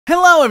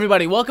Hello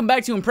everybody, welcome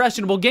back to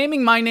Impressionable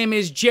Gaming. My name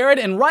is Jared,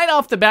 and right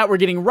off the bat, we're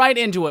getting right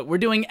into it. We're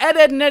doing Ed,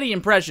 and Eddy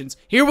Impressions.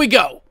 Here we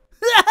go.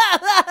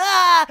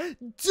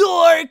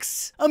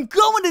 Dorks! I'm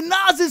going to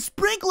Naz's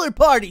sprinkler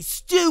party,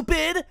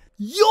 stupid!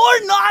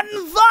 You're not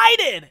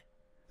invited!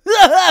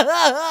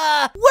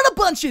 What a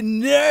bunch of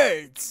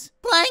nerds!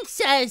 Plank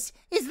says,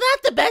 is that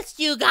the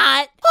best you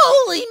got?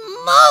 Holy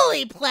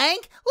moly,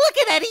 Plank! Look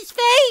at Eddie's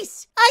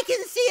face! I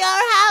can see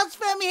our house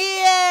from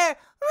here!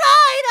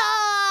 Right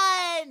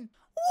on!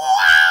 Wow!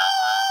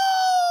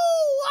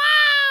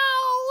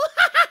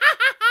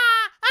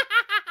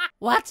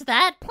 What's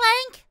that,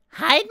 Plank?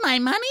 Hide my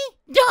money?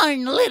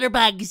 Darn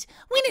litterbugs!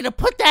 We need to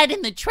put that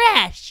in the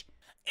trash!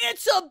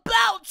 It's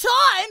about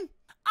time!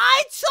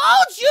 I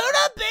told you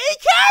to be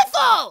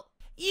careful!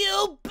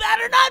 You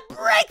better not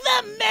break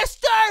them,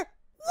 mister!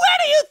 Where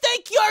do you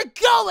think you're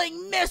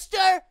going, mister?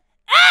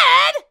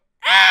 Ed!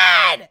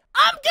 Ed!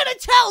 I'm gonna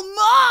tell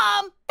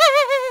Mom!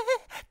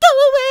 Go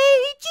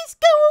away! Just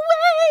go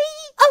away!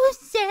 Oh,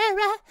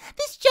 Sarah,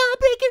 this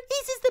jawbreaker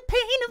eases the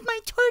pain of my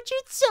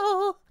tortured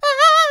soul.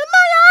 Ah,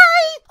 my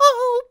eye!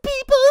 Oh,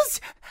 peoples!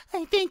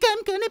 I think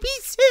I'm gonna be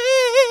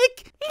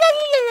sick! La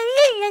la la la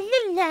la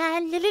la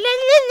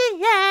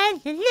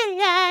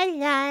la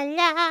la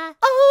la.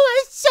 Oh,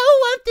 I so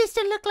want this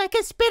to look like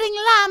a spitting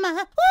llama.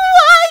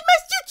 Why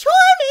must you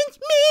torment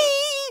me?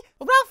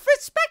 Ralph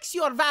respects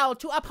your vow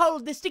to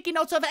uphold the sticky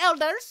notes of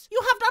elders.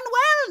 You have done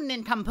well,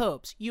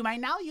 nincompoops. You may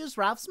now use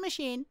Ralph's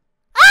machine.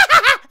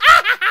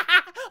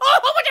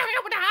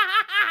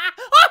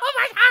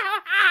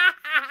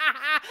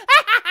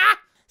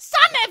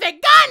 Son of a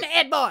gun,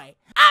 Ed boy!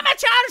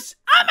 Amateurs!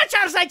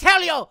 Amateurs, I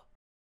tell you!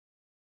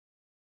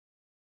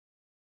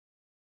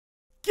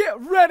 Get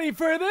ready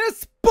for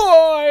this,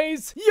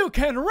 boys! You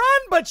can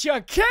run, but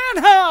you can't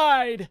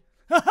hide!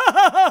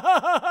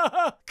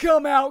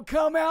 Come out,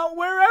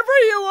 wherever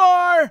you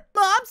are!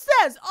 Mom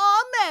says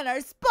all men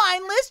are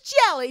spineless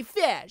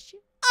jellyfish.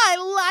 I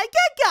like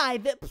a guy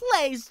that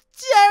plays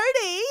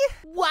dirty.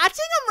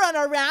 Watching him run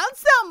around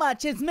so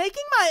much is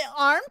making my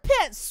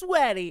armpits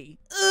sweaty.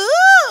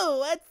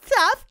 Ooh, a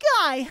tough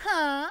guy,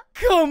 huh?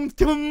 Come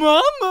to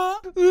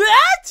mama!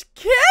 Let's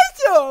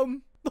kiss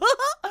him!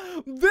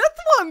 This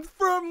one's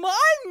for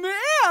my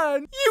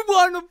man! You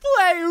wanna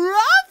play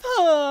rough,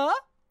 huh?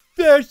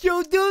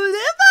 Special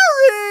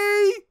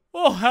delivery!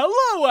 Oh,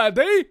 hello,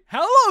 Eddie!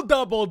 Hello,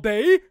 Double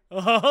D!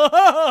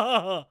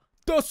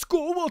 The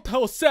school will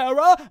tell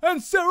Sarah,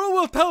 and Sarah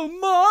will tell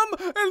Mom,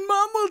 and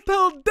Mom will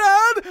tell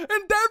Dad,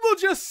 and Dad will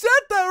just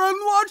sit there and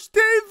watch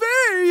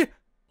TV!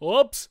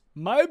 Oops,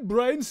 my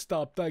brain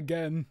stopped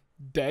again.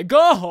 Dig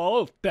a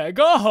hole,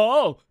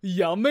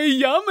 yummy,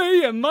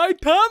 yummy in my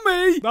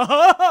tummy!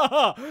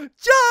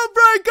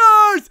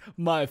 Jawbreakers!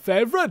 My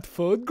favorite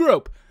food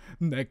group,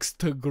 next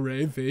to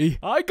gravy.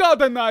 I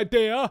got an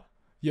idea!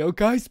 You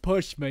guys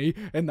push me,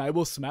 and I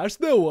will smash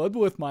the wood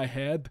with my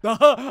head.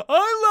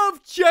 I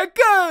love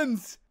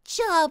chickens!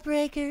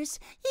 Jawbreakers,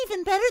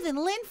 even better than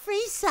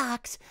lint-free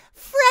socks,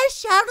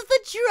 fresh out of the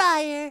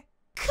dryer.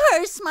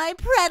 Curse my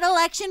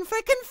predilection for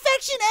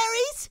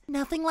confectionaries!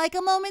 Nothing like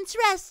a moment's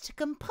rest to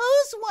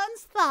compose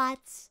one's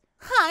thoughts.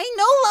 I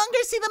no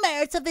longer see the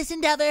merits of this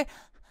endeavor.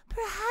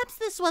 Perhaps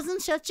this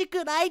wasn't such a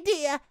good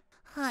idea.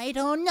 I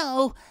don't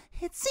know.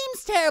 It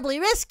seems terribly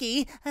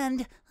risky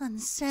and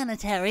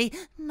unsanitary,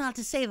 not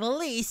to say the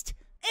least.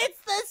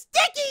 It's the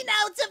sticky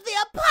notes of the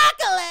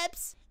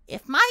apocalypse!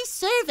 If my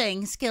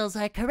surveying skills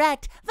are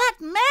correct, that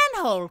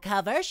manhole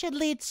cover should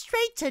lead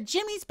straight to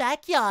Jimmy's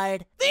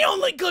backyard. The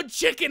only good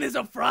chicken is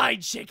a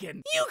fried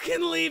chicken. You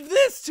can leave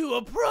this to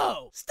a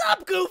pro.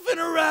 Stop goofing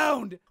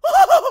around.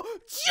 Oh,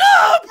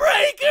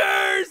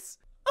 jawbreakers!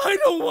 I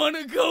don't want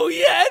to go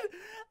yet.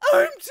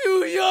 I'm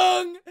too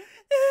young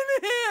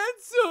and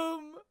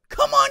handsome.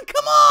 Come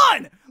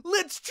on!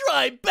 Let's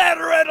try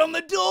batter on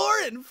the door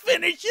and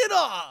finish it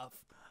off.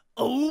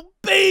 Oh,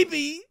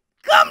 baby,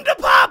 come to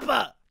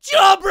Papa.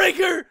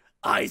 Jawbreaker,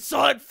 I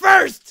saw it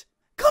first.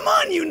 Come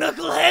on, you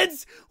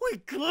knuckleheads. We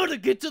gotta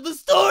get to the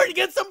store to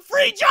get some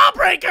free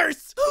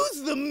jawbreakers.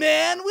 Who's the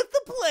man with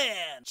the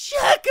plan?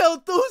 Check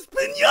out those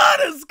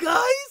piñatas,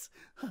 guys.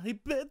 I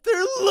bet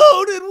they're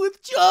loaded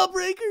with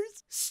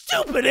jawbreakers.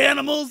 Stupid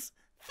animals.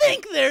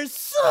 Think they're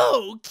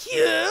so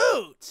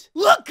cute.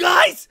 Look,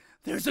 guys.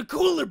 There's a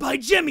cooler by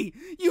Jimmy.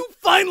 You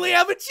finally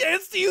have a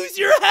chance to use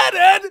your head,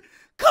 Ed.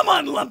 Come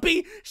on,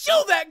 Lumpy.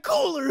 Show that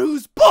cooler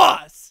who's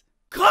boss.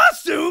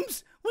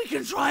 Costumes? We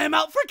can try them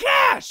out for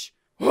cash.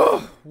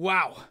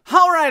 Wow.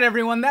 Alright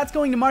everyone, that's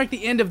going to mark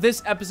the end of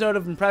this episode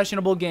of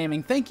Impressionable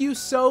Gaming. Thank you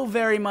so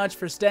very much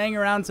for staying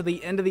around to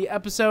the end of the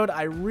episode.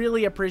 I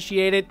really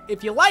appreciate it.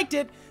 If you liked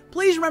it,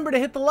 please remember to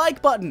hit the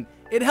like button.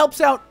 It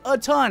helps out a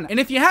ton. And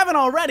if you haven't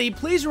already,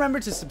 please remember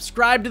to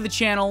subscribe to the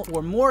channel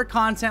for more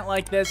content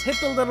like this. Hit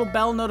the little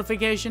bell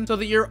notification so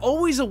that you're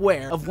always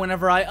aware of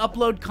whenever I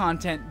upload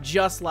content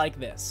just like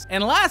this.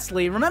 And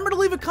lastly, remember to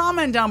leave a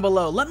comment down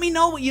below. Let me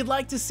know what you'd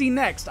like to see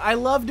next. I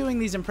love doing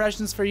these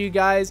impressions for you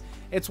guys.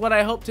 It's what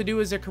I hope to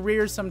do as a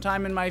career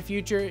sometime in my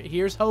future.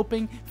 Here's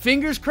hoping.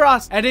 Fingers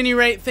crossed. At any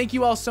rate, thank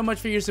you all so much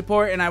for your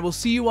support, and I will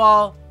see you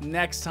all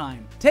next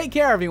time. Take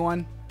care,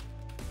 everyone.